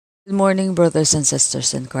Good morning, brothers and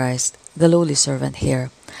sisters in Christ, the lowly servant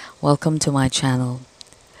here. Welcome to my channel.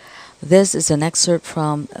 This is an excerpt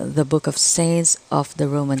from the Book of Saints of the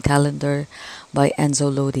Roman Calendar by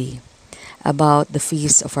Enzo Lodi about the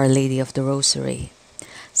feast of Our Lady of the Rosary,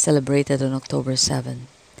 celebrated on October 7.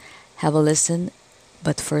 Have a listen,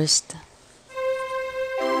 but first,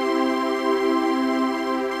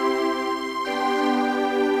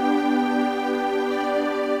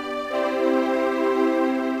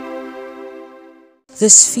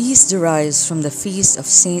 this feast derives from the feast of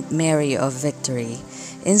Saint Mary of Victory,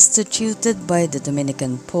 instituted by the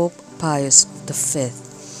Dominican Pope Pius V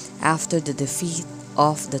after the defeat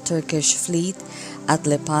of the Turkish fleet at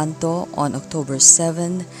Lepanto on October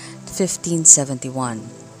 7, 1571.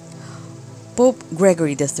 Pope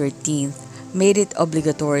Gregory XIII made it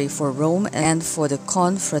obligatory for Rome and for the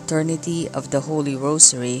Confraternity of the Holy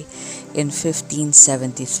Rosary in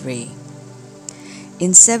 1573.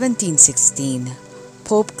 In 1716,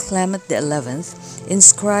 Pope Clement XI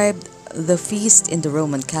inscribed the feast in the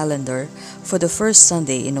Roman calendar for the first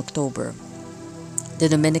Sunday in October. The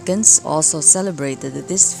Dominicans also celebrated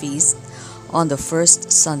this feast on the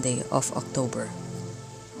first Sunday of October.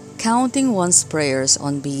 Counting one's prayers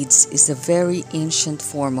on beads is a very ancient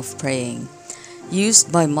form of praying,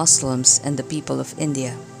 used by Muslims and the people of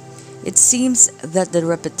India. It seems that the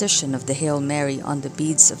repetition of the Hail Mary on the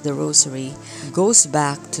beads of the Rosary goes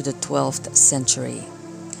back to the 12th century.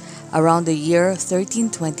 Around the year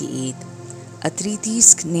 1328, a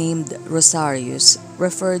treatise named Rosarius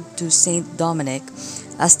referred to Saint Dominic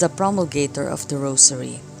as the promulgator of the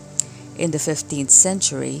Rosary. In the 15th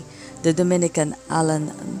century, the Dominican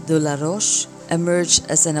Alain de la Roche emerged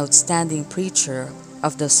as an outstanding preacher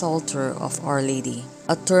of the Psalter of Our Lady,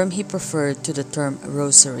 a term he preferred to the term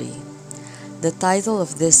Rosary. The title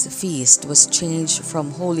of this feast was changed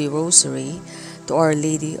from Holy Rosary to Our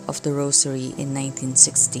Lady of the Rosary in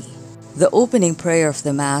 1960. The opening prayer of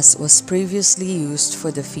the Mass was previously used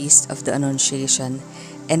for the Feast of the Annunciation,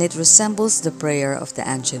 and it resembles the prayer of the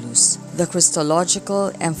Angelus. The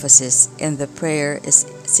Christological emphasis in the prayer is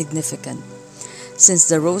significant, since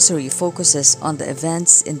the Rosary focuses on the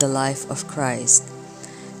events in the life of Christ.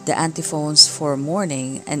 The antiphons for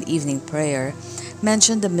morning and evening prayer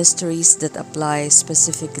mention the mysteries that apply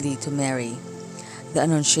specifically to Mary: the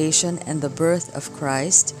Annunciation and the birth of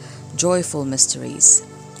Christ, joyful mysteries;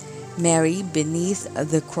 Mary beneath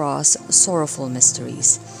the cross, sorrowful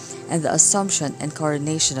mysteries; and the Assumption and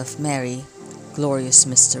Coronation of Mary, glorious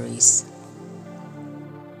mysteries.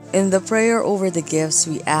 In the prayer over the gifts,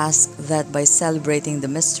 we ask that by celebrating the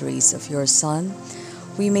mysteries of your Son,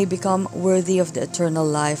 we may become worthy of the eternal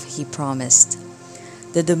life He promised.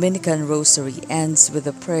 The Dominican Rosary ends with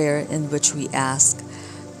a prayer in which we ask,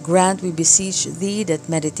 "Grant, we beseech Thee, that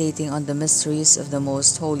meditating on the mysteries of the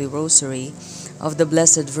Most Holy Rosary of the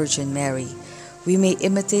Blessed Virgin Mary, we may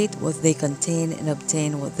imitate what they contain and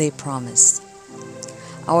obtain what they promise."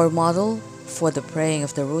 Our model for the praying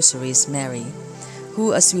of the Rosary is Mary,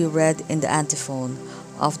 who, as we read in the antiphon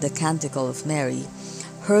of the Canticle of Mary,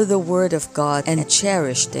 heard the Word of God and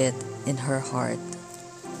cherished it in her heart.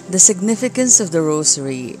 The significance of the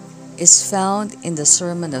Rosary is found in the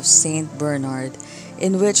Sermon of Saint Bernard,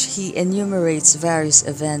 in which he enumerates various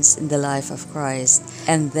events in the life of Christ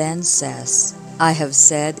and then says, "I have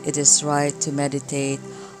said it is right to meditate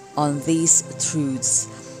on these truths,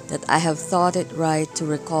 that I have thought it right to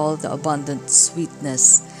recall the abundant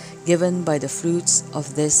sweetness given by the fruits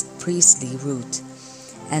of this priestly root.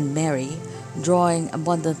 And Mary, drawing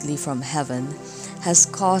abundantly from heaven, has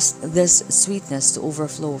caused this sweetness to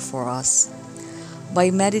overflow for us." By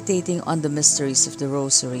meditating on the mysteries of the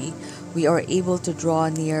Rosary, we are able to draw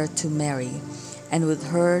near to Mary, and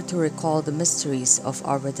with her to recall the mysteries of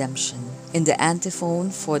our redemption. In the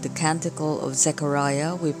antiphon for the Canticle of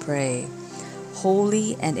Zechariah, we pray,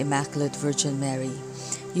 "Holy and Immaculate Virgin Mary,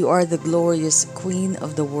 you are the glorious Queen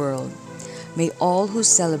of the world. May all who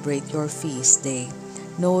celebrate your feast day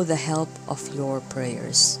know the help of your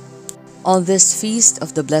prayers." On this feast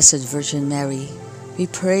of the Blessed Virgin Mary, we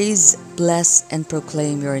praise, bless, and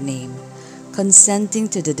proclaim your name, consenting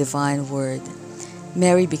to the divine word.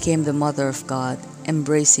 Mary became the Mother of God,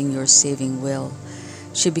 embracing your saving will.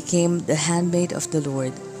 She became the handmaid of the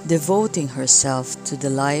Lord, devoting herself to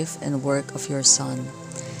the life and work of your Son.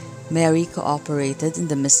 Mary cooperated in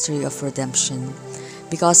the mystery of redemption.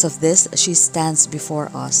 Because of this, she stands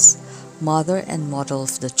before us, Mother and Model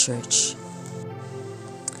of the Church.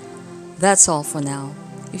 That's all for now.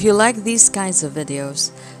 If you like these kinds of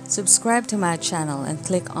videos, subscribe to my channel and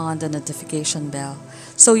click on the notification bell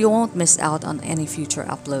so you won't miss out on any future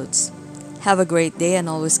uploads. Have a great day and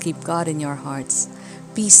always keep God in your hearts.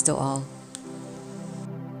 Peace to all.